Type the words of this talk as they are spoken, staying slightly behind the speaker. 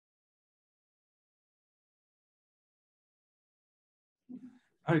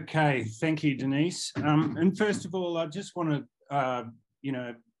Okay, thank you, Denise. And first of all, I just want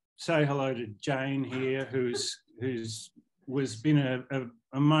to, say hello to Jane here, who's been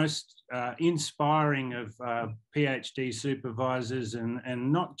a most inspiring of PhD supervisors,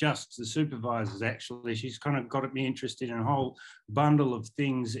 and not just the supervisors. Actually, she's kind of got me interested in a whole bundle of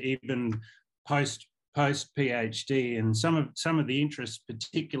things, even post PhD, and some of the interests,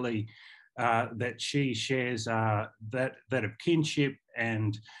 particularly that she shares, are that of kinship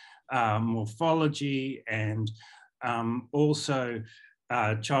and morphology, and also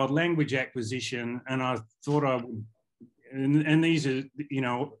child language acquisition. And I thought I would, and these are,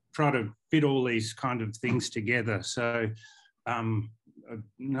 try to fit all these kind of things together. So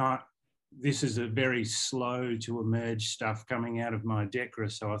this is a very slow to emerge stuff coming out of my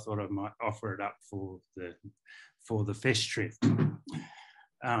DECRA, so I thought I might offer it up for the Festschrift.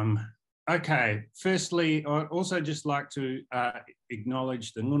 Okay, firstly, I'd also just like to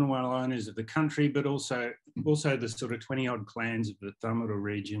acknowledge the Ngunnawal owners of the country, but also the sort of 20-odd clans of the Thamara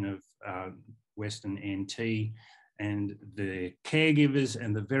region of Western NT, and the caregivers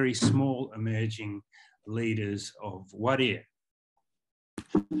and the very small emerging leaders of Wadia.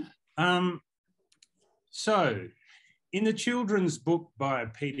 So, in the children's book by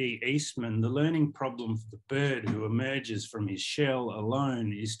P.D. Eastman, the learning problem for the bird who emerges from his shell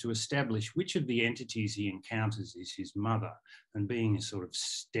alone is to establish which of the entities he encounters is his mother. And being a sort of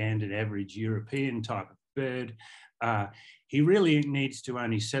standard average European type of bird, he really needs to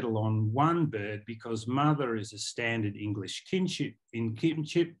only settle on one bird, because mother is a standard English kinship. In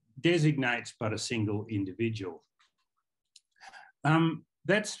kinship, designates but a single individual.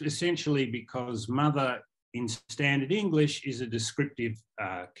 That's essentially because mother in standard English is a descriptive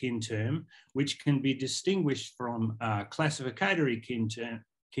kin term, which can be distinguished from classificatory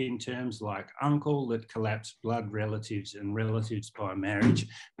kin terms like uncle, that collapse blood relatives and relatives by marriage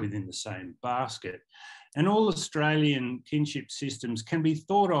within the same basket. And all Australian kinship systems can be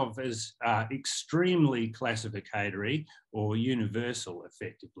thought of as extremely classificatory or universal,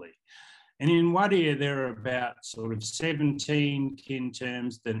 effectively. And in Wadia, there are about sort of 17 kin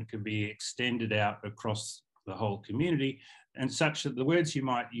terms that can be extended out across the whole community, and such that the words you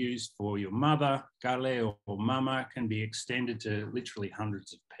might use for your mother, kale or mama, can be extended to literally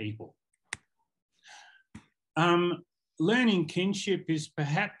hundreds of people. Learning kinship is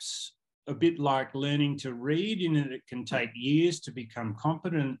perhaps a bit like learning to read, in that it can take years to become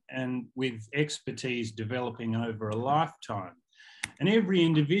competent, and with expertise developing over a lifetime. And every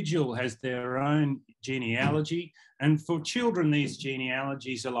individual has their own genealogy. And for children, these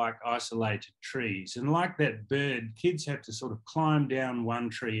genealogies are like isolated trees. And like that bird, kids have to sort of climb down one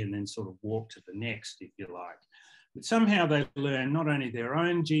tree and then sort of walk to the next, if you like. But somehow they learn not only their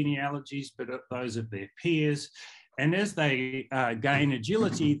own genealogies, but those of their peers. And as they gain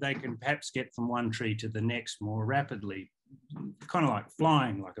agility, they can perhaps get from one tree to the next more rapidly, kind of like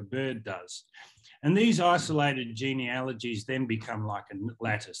flying, like a bird does. And these isolated genealogies then become like a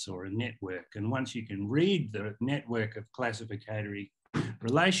lattice or a network. And once you can read the network of classificatory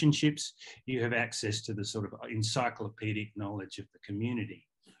relationships, you have access to the sort of encyclopedic knowledge of the community.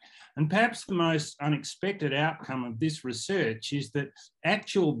 And perhaps the most unexpected outcome of this research is that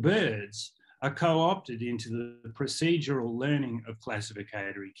actual birds are co-opted into the procedural learning of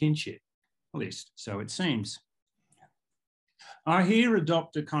classificatory kinship, at least so it seems. I here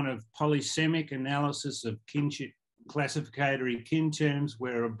adopt a kind of polysemic analysis of kinship, classificatory kin terms,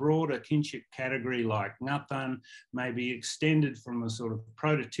 where a broader kinship category like ngatan may be extended from a sort of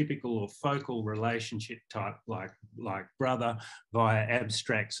prototypical or focal relationship type like brother via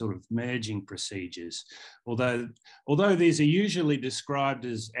abstract sort of merging procedures. Although these are usually described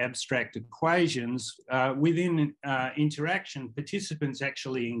as abstract equations, within interaction, participants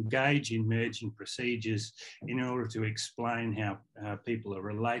actually engage in merging procedures in order to explain how people are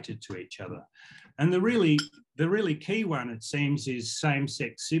related to each other. And the really key one, it seems, is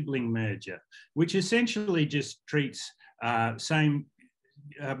same-sex sibling merger, which essentially just treats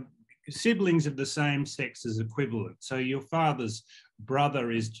siblings of the same sex as equivalent. So your father's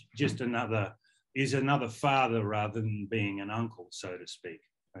brother is just another father rather than being an uncle, so to speak.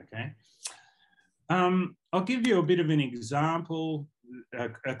 Okay. I'll give you a bit of an example,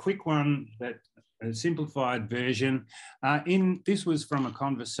 a quick one, that a simplified version. This was from a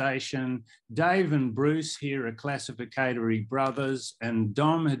conversation. Dave and Bruce here are classificatory brothers, and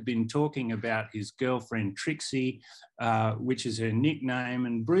Dom had been talking about his girlfriend Trixie, which is her nickname,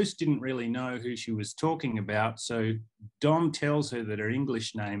 and Bruce didn't really know who she was talking about, so Dom tells her that her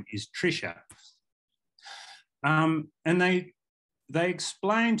English name is Trisha. And they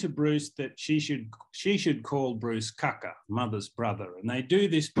explain to Bruce that she should call Bruce Kaka, mother's brother. And they do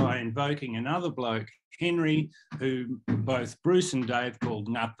this by invoking another bloke, Henry, who both Bruce and Dave called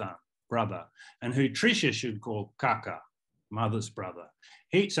Nathan, brother, and who Tricia should call Kaka, mother's brother.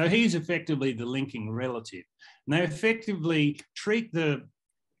 So he's effectively the linking relative. And they effectively treat the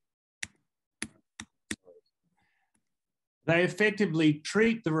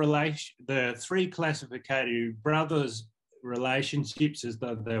three classificatory brothers relationships as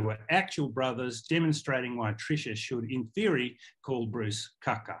though they were actual brothers, demonstrating why Tricia should, in theory, call Bruce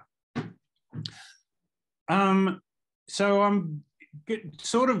Kaka. So I'm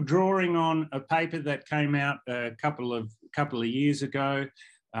sort of drawing on a paper that came out a couple of years ago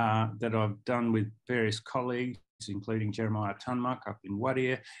that I've done with various colleagues, including Jeremiah Tunmuck up in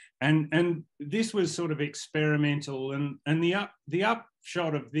Wadia, and this was sort of experimental. And the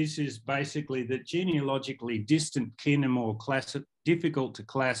upshot of this is basically that genealogically distant kin are more difficult to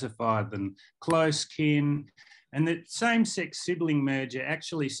classify than close kin, and that same-sex sibling merger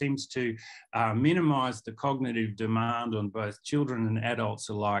actually seems to minimise the cognitive demand on both children and adults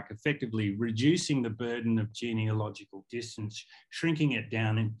alike, effectively reducing the burden of genealogical distance, shrinking it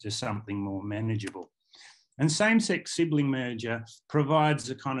down into something more manageable. And same-sex sibling merger provides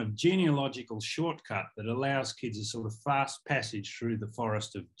a kind of genealogical shortcut that allows kids a sort of fast passage through the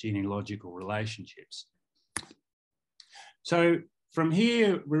forest of genealogical relationships. So from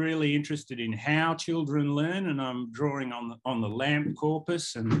here, we're really interested in how children learn, and I'm drawing on the LAMP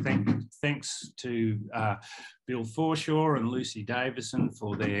corpus, and thanks to Bill Forshaw and Lucy Davison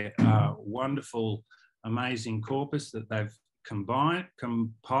for their wonderful, amazing corpus that they've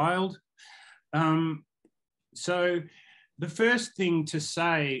compiled. So the first thing to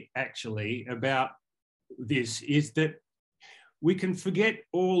say actually about this is that we can forget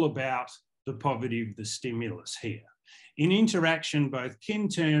all about the poverty of the stimulus here. In interaction, both kin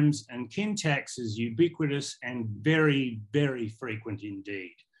terms and kin tax is ubiquitous and very, very frequent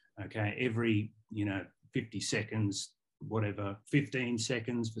indeed. Okay, every 50 seconds, whatever, 15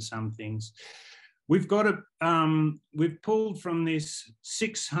 seconds for some things. We've pulled from this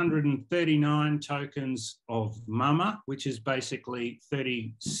 639 tokens of mama, which is basically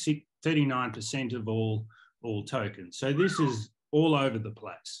 39% of all tokens. So this is all over the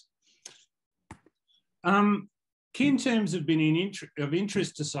place. Kin terms have been of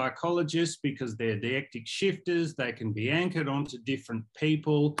interest to psychologists because they're deictic shifters. They can be anchored onto different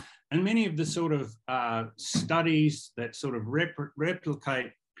people. And many of the sort of studies that sort of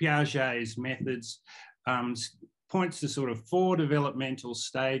replicate Piaget's methods points to sort of 4 developmental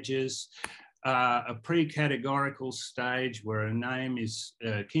stages, a pre-categorical stage where a name is,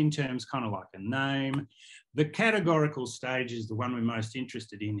 kin terms kind of like a name. The categorical stage is the one we're most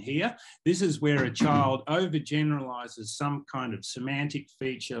interested in here. This is where a child overgeneralizes some kind of semantic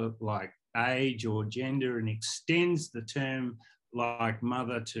feature like age or gender and extends the term like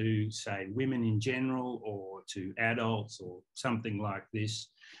mother to, say, women in general or to adults or something like this.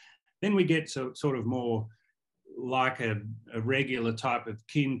 Then we get sort of more like a regular type of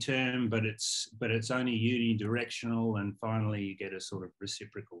kin term, but it's only unidirectional, and finally you get a sort of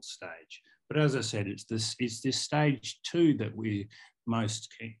reciprocal stage. But as I said, it's this stage 2 that we're most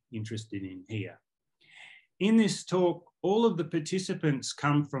interested in here. In this talk, all of the participants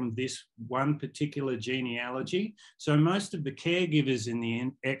come from this one particular genealogy. So most of the caregivers in the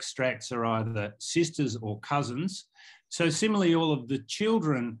extracts are either sisters or cousins. So similarly, all of the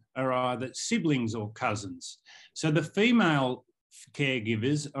children are either siblings or cousins. So the female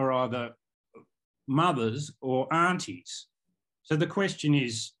caregivers are either mothers or aunties. So the question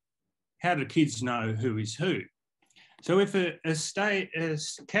is, how do kids know who is who? So if a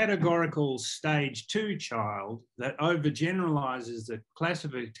categorical stage 2 child that overgeneralizes the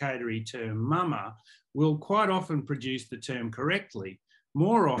classificatory term mama will quite often produce the term correctly,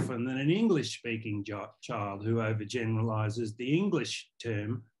 more often than an English-speaking child who overgeneralizes the English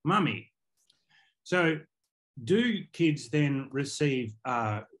term mummy. So do kids then receive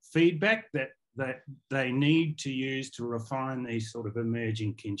feedback that they need to use to refine these sort of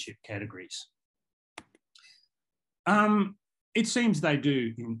emerging kinship categories? It seems they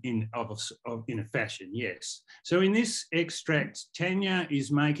do in a fashion, yes. So in this extract, Tanya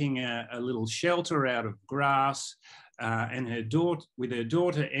is making a little shelter out of grass and with her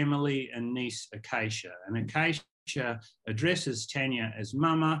daughter Emily and niece Acacia. And Acacia addresses Tanya as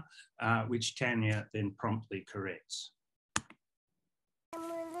mama, which Tanya then promptly corrects.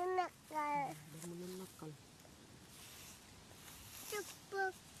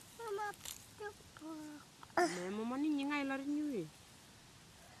 Mama ni ngay la ñuy.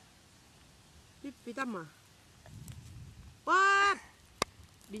 Pipita ma. Pap.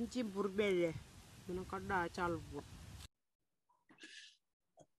 Dinci burbele. Minakada chalbut.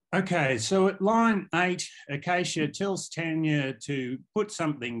 Okay, so at line 8, Acacia tells Tanya to put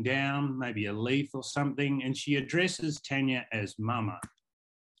something down, maybe a leaf or something, and she addresses Tanya as Mama.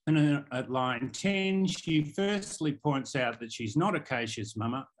 And at line 10, she firstly points out that she's not Acacia's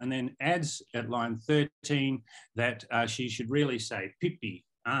mama, and then adds at line 13 that she should really say Pippi,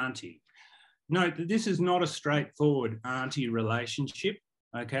 auntie. Note that this is not a straightforward auntie relationship,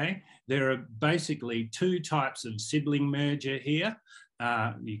 okay? There are basically two types of sibling merger here.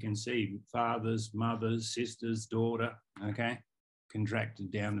 You can see fathers, mothers, sisters, daughter, okay?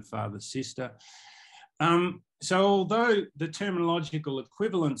 Contracted down to father, sister. So although the terminological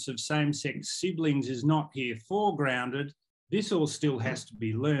equivalence of same-sex siblings is not here foregrounded, this all still has to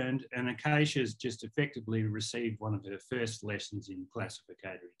be learned, and Acacia's just effectively received one of her first lessons in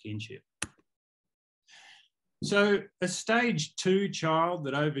classificatory kinship. So a stage 2 child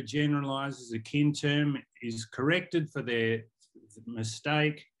that overgeneralises a kin term is corrected for their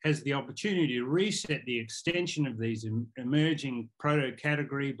mistake, has the opportunity to reset the extension of these emerging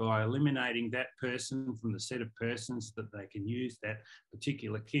proto-category by eliminating that person from the set of persons that they can use that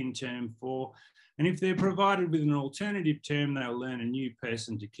particular kin term for. And if they're provided with an alternative term, they'll learn a new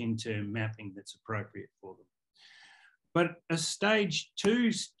person to kin term mapping that's appropriate for them. But a stage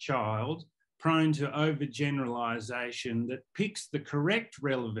 2 child prone to overgeneralisation that picks the correct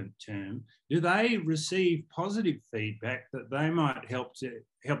relevant term, do they receive positive feedback that they might help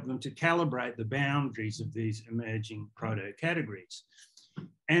them to calibrate the boundaries of these emerging proto-categories?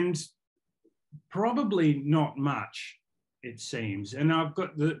 And probably not much, it seems. And I've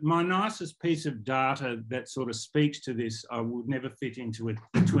got my nicest piece of data that sort of speaks to this. I would never fit into a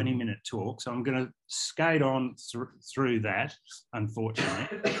 20-minute talk, so I'm going to skate on through that,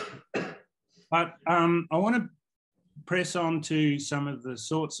 unfortunately. But I want to press on to some of the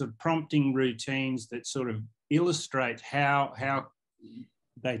sorts of prompting routines that sort of illustrate how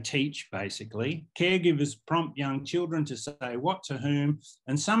they teach, basically. Caregivers prompt young children to say what to whom,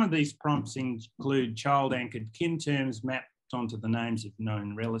 and some of these prompts include child-anchored kin terms mapped onto the names of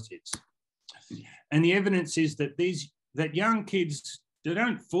known relatives. And the evidence is that that young kids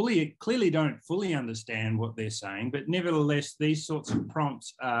clearly don't fully understand what they're saying, but nevertheless, these sorts of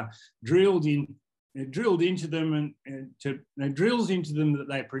prompts are drilled into them drills into them that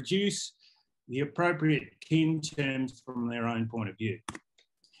they produce the appropriate kin terms from their own point of view.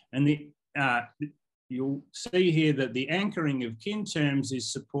 And you'll see here that the anchoring of kin terms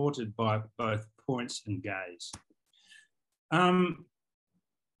is supported by both points and gaze. Now,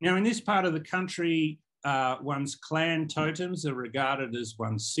 in this part of the country, one's clan totems are regarded as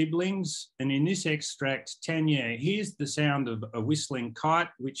one's siblings. And in this extract, Tanya hears the sound of a whistling kite,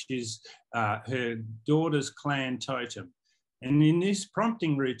 which is her daughter's clan totem. And in this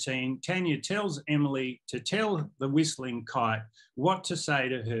prompting routine, Tanya tells Emily to tell the whistling kite what to say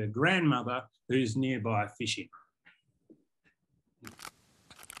to her grandmother, who's nearby fishing.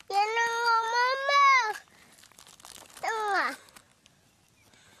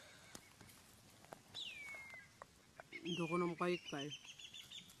 Dokonom kai.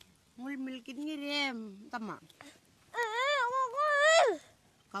 Mul milkin ni rem, tama.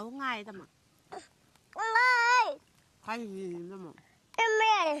 Kau ngai tama. Kai ni tama.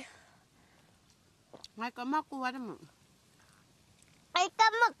 Ngai kamak kuat tama. Ai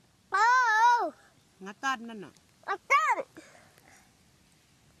kamak. Oh. Ngatan nana. Ngatan.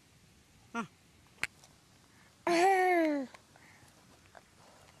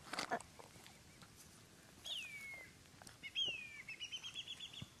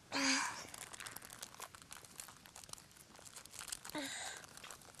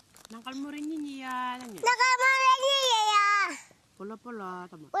 Nakal mo rin niya yan. Nakal mo rin niya. Pula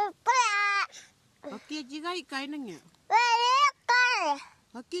tama. Pula. Oke jika ikai nanya. Ikai.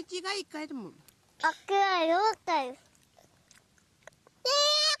 Oke jika ikai tama. Oke ikai.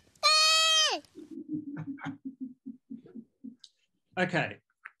 Okay,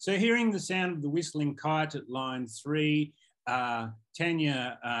 so hearing the sound of the whistling kite at line 3,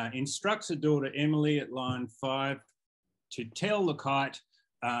 Tanya instructs her daughter Emily at line 5 to tell the kite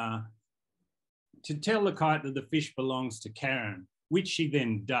that the fish belongs to Karen, which she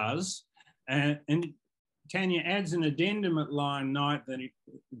then does. And Tanya adds an addendum at line 9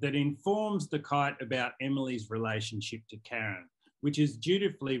 that informs the kite about Emily's relationship to Karen, which is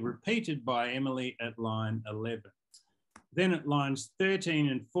dutifully repeated by Emily at line 11. Then at lines 13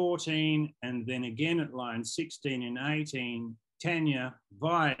 and 14, and then again at lines 16 and 18, Tanya,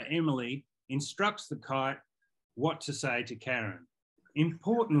 via Emily, instructs the kite what to say to Karen.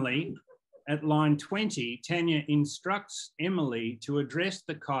 Importantly, At line 20, Tanya instructs Emily to address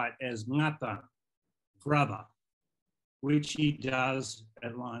the kite as ngata, brother, which he does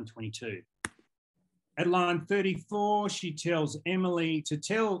at line 22. At line 34, she tells Emily to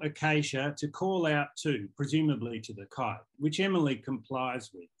tell Acacia to call out to, presumably to the kite, which Emily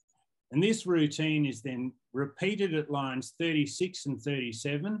complies with. And this routine is then repeated at lines 36 and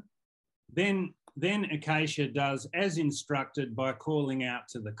 37. Then Acacia does as instructed by calling out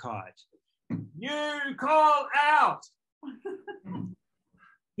to the kite. You call out!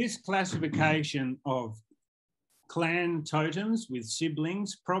 This classification of clan totems with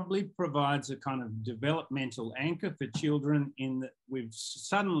siblings probably provides a kind of developmental anchor for children in that we've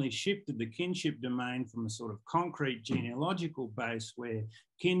suddenly shifted the kinship domain from a sort of concrete genealogical base where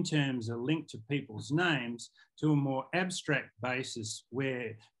kin terms are linked to people's names to a more abstract basis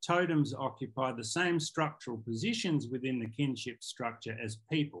where totems occupy the same structural positions within the kinship structure as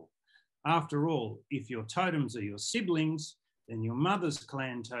people. After all, if your totems are your siblings, then your mother's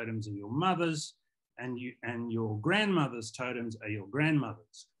clan totems are your mother's, and your grandmother's totems are your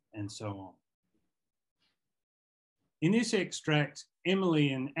grandmother's, and so on. In this extract, Emily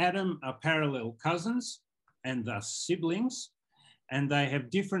and Adam are parallel cousins and thus siblings, and they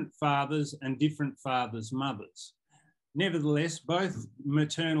have different fathers and different fathers' mothers. Nevertheless, both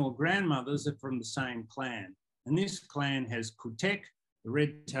maternal grandmothers are from the same clan, and this clan has Kutek, the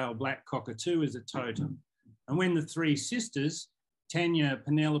red-tailed black cockatoo, as a totem. And when the three sisters, Tanya,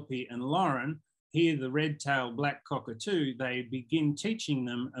 Penelope, and Lauren, hear the red-tailed black cockatoo, they begin teaching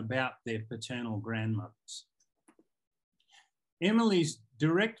them about their paternal grandmothers. Emily's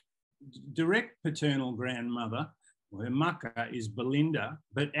direct paternal grandmother, her maka, is Belinda,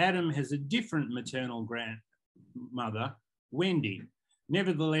 but Adam has a different maternal grandmother, Wendy.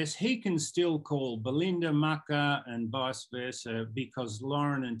 Nevertheless, he can still call Belinda maka and vice versa because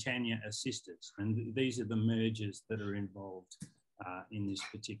Lauren and Tanya are sisters, and these are the mergers that are involved in this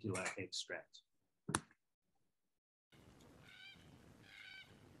particular extract.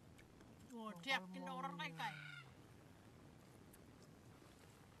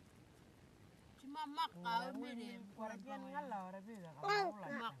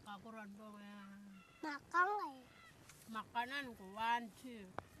 Makanan ko, 1, 2,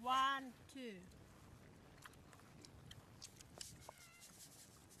 1, 2.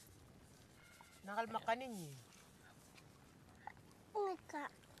 Nakal makanin niyo?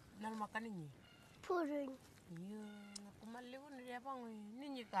 Naka. Nakal makanin niyo? Puring. Yun, nakumaliwan na diya pang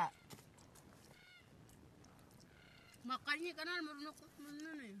ninyo ka. Makannya ka na, marunong ko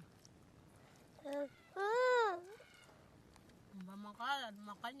na eh.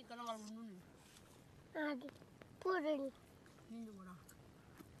 Makannya ka na marunong eh. Adi, puring. Ninyo mo na.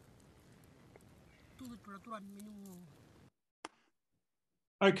 Tugit peraturan, minum mo.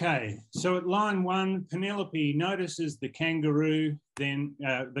 Okay, so at line 1, Penelope notices the kangaroo, then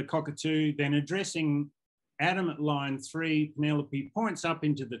the cockatoo, then addressing Adam at line 3, Penelope points up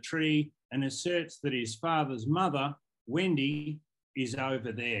into the tree and asserts that his father's mother, Wendy, is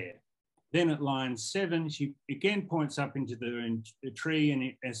over there. Then at line 7, she again points up into the tree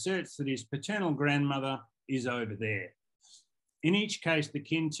and asserts that his paternal grandmother is over there. In each case, the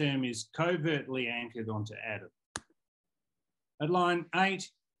kin term is covertly anchored onto Adam. At line 8,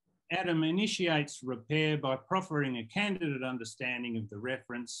 Adam initiates repair by proffering a candidate understanding of the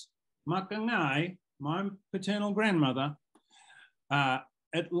reference, Makangai, my paternal grandmother. At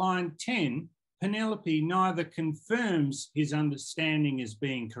line 10, Penelope neither confirms his understanding as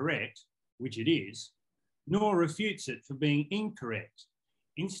being correct, which it is, nor refutes it for being incorrect.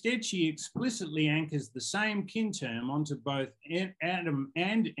 Instead, she explicitly anchors the same kin term onto both Adam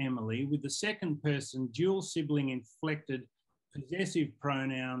and Emily with the second person dual sibling inflected possessive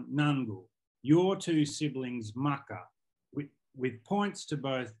pronoun nungu, your two siblings maka, with points to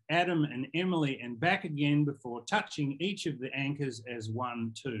both Adam and Emily and back again before touching each of the anchors as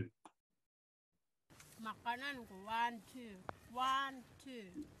 1, 2. Makanan ko, 1, 2, 1, 2.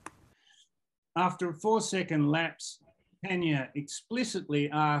 After a 4-second lapse, Tanya explicitly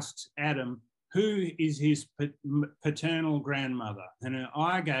asks Adam who is his paternal grandmother, and her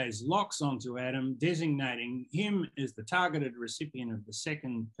eye gaze locks onto Adam, designating him as the targeted recipient of the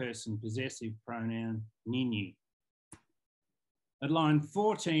second person possessive pronoun nini. At line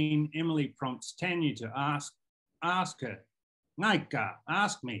 14, Emily prompts Tanya to ask her, Naika,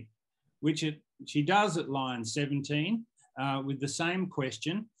 ask me, which she does at line 17 with the same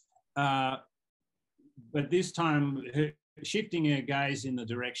question, but this time shifting her gaze in the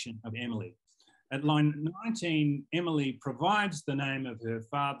direction of Emily. At line 19, Emily provides the name of her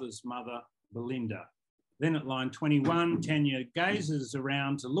father's mother, Belinda, Then at line 21, Tanya gazes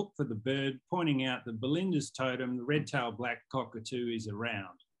around to look for the bird, pointing out that Belinda's totem, the red-tailed black cockatoo, is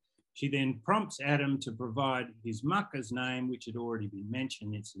around. She then prompts Adam to provide his mucker's name, which had already been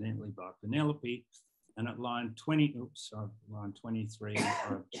mentioned, incidentally, by Penelope. And at line 20, line 23,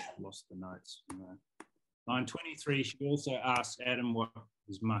 I've lost the notes. Line 23, she also asks Adam what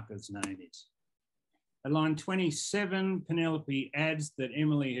his mucker's name is. At line 27, Penelope adds that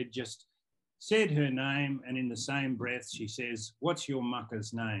Emily had just said her name, and in the same breath, she says, "What's your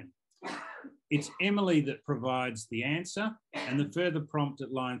mucker's name?" It's Emily that provides the answer, and the further prompt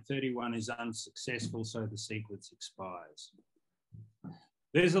at line 31 is unsuccessful, so the sequence expires.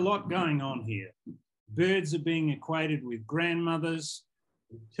 There's a lot going on here. Birds are being equated with grandmothers,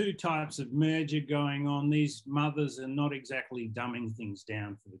 two types of merger going on. These mothers are not exactly dumbing things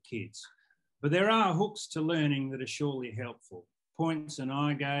down for the kids, but there are hooks to learning that are surely helpful. Points and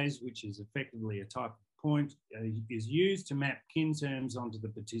eye gaze, which is effectively a type of point, is used to map kin terms onto the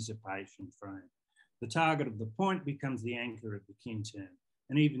participation frame. The target of the point becomes the anchor of the kin term,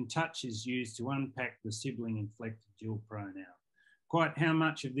 and even touch is used to unpack the sibling inflected dual pronoun. Quite how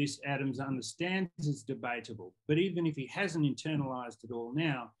much of this Adams understands is debatable, but even if he hasn't internalised it all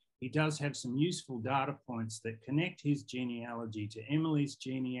now, he does have some useful data points that connect his genealogy to Emily's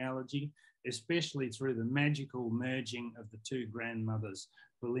genealogy, especially through the magical merging of the two grandmothers,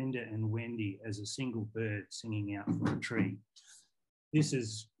 Belinda and Wendy, as a single bird singing out from a tree. This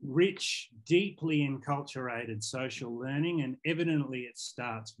is rich, deeply enculturated social learning, and evidently it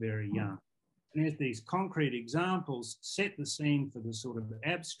starts very young. And as these concrete examples set the scene for the sort of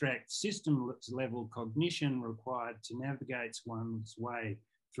abstract systems level cognition required to navigate one's way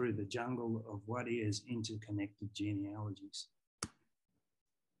through the jungle of what is interconnected genealogies.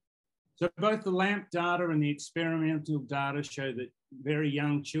 So both the LAMP data and the experimental data show that very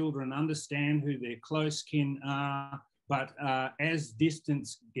young children understand who their close kin are, but as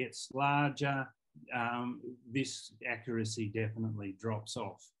distance gets larger, this accuracy definitely drops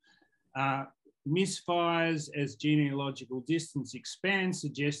off. Misfires as genealogical distance expands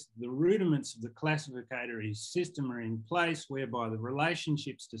suggest the rudiments of the classificatory system are in place, whereby the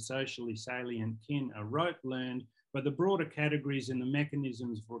relationships to socially salient kin are rote learned, but the broader categories and the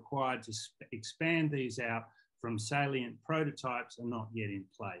mechanisms required to expand these out from salient prototypes are not yet in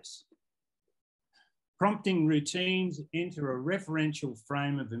place. Prompting routines enter a referential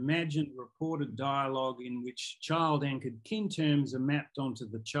frame of imagined reported dialogue in which child-anchored kin terms are mapped onto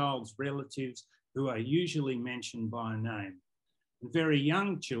the child's relatives, who are usually mentioned by name. Very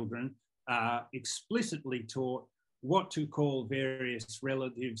young children are explicitly taught what to call various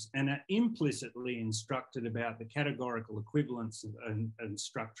relatives and are implicitly instructed about the categorical equivalence and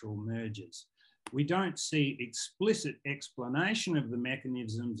structural mergers. We don't see explicit explanation of the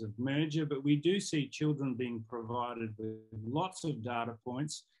mechanisms of merger, but we do see children being provided with lots of data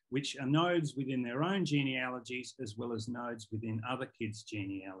points, which are nodes within their own genealogies, as well as nodes within other kids'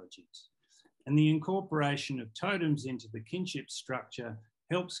 genealogies. And the incorporation of totems into the kinship structure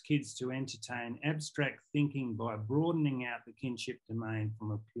helps kids to entertain abstract thinking by broadening out the kinship domain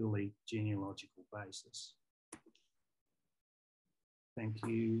from a purely genealogical basis. Thank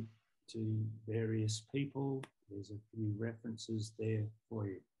you to various people. There's a few references there for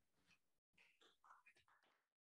you.